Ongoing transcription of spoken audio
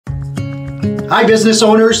Hi business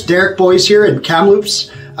owners, Derek Boyes here in Kamloops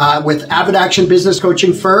with Avid Action Business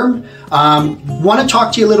Coaching Firm. Want to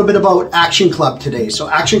talk to you a little bit about Action Club today. So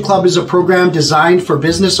Action Club is a program designed for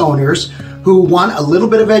business owners who want a little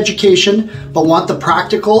bit of education but want the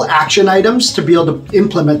practical action items to be able to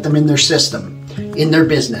implement them in their system, in their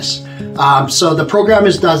business. So the program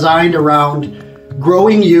is designed around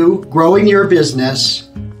growing you, growing your business,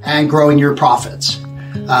 and growing your profits.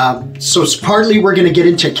 So partly we're going to get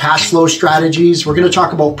into cash flow strategies. We're going to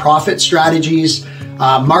talk about profit strategies,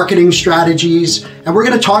 marketing strategies, and we're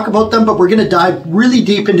going to talk about them, but we're going to dive really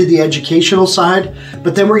deep into the educational side,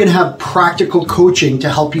 but then we're going to have practical coaching to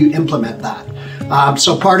help you implement that.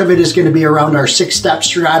 So part of it is going to be around our 6-step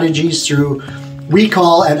strategies through, we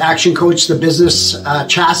call at ActionCOACH the business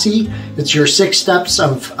chassis. It's your 6 steps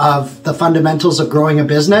of the fundamentals of growing a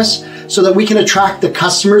business so that we can attract the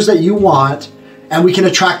customers that you want and we can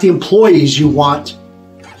attract the employees you want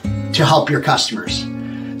to help your customers.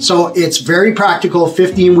 So it's very practical,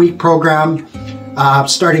 15-week program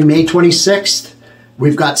starting May 26th.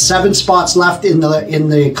 We've got 7 spots left in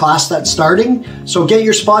the class that's starting. So get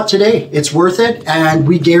your spot today. It's worth it and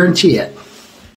we guarantee it.